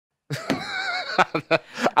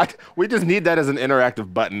We just need that as an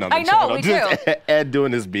interactive button on the channel. I know, we just do. Ed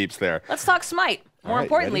doing his beeps there. Let's talk Smite. More right,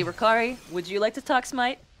 importantly, ready? Rukari, would you like to talk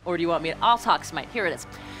Smite? Or do you want me to? I'll talk Smite. Here it is.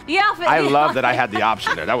 The outfit. I love that I had the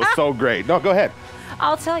option there. That was so great. No, go ahead.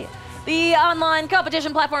 I'll tell you. The online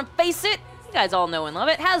competition platform Face It, you guys all know and love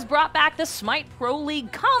it, has brought back the Smite Pro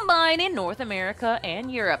League Combine in North America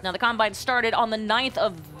and Europe. Now, the Combine started on the 9th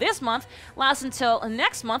of this month, lasts until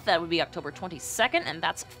next month. That would be October 22nd, and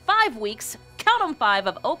that's 5 weeks, count 'em 5,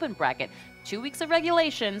 of open bracket. 2 weeks of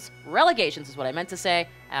relegations is what I meant to say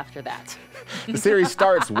after that. The series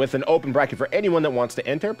starts with an open bracket for anyone that wants to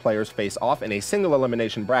enter. Players face off in a single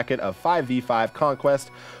elimination bracket of 5v5 conquest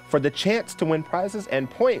for the chance to win prizes and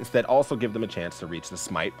points that also give them a chance to reach the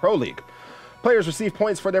Smite Pro League. Players receive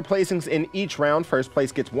points for their placings in each round. First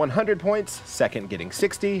place gets 100 points, second getting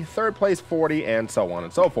 60, third place 40, and so on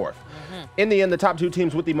and so forth. In the end, the top 2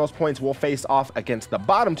 teams with the most points will face off against the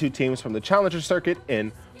bottom 2 teams from the Challenger Circuit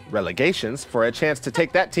in relegations for a chance to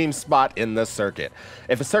take that team's spot in the circuit.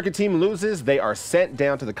 If a circuit team loses, they are sent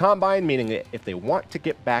down to the Combine, meaning that if they want to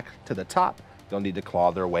get back to the top, they'll need to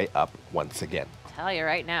claw their way up once again. Tell you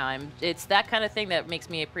right now, it's that kind of thing that makes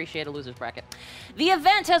me appreciate a loser's bracket. The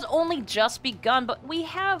event has only just begun, but we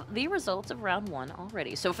have the results of round 1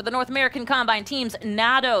 already. So for the North American Combine teams,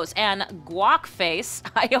 Nados and Guacface,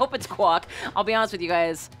 I hope it's Guac, I'll be honest with you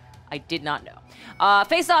guys, I did not know.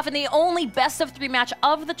 Face off in the only best-of-3 match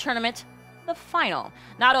of the tournament, the final.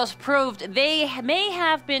 Nados proved they may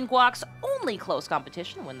have been Guac's only close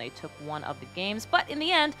competition when they took one of the games, but in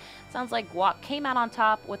the end, sounds like Guac came out on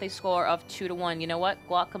top with a score of 2-1. You know what?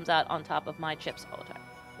 Guac comes out on top of my chips all the time.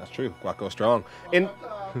 That's true. Guac goes strong. In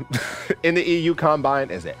the EU Combine,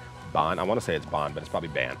 is it Bond? I want to say it's Bond, but it's probably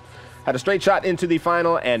Ban. Had a straight shot into the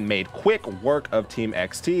final and made quick work of Team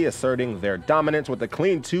XT, asserting their dominance with a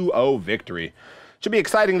clean 2-0 victory. Should be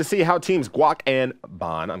exciting to see how teams Guac and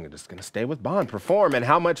Bond, I'm just going to stay with Bond, perform and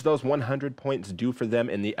how much those 100 points do for them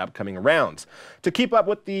in the upcoming rounds. To keep up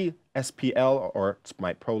with the SPL or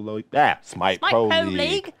Smite Pro League, Smite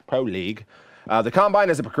Pro League. The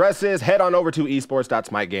Combine as it progresses, head on over to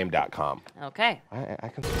esports.smitegame.com. Okay. I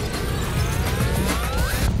can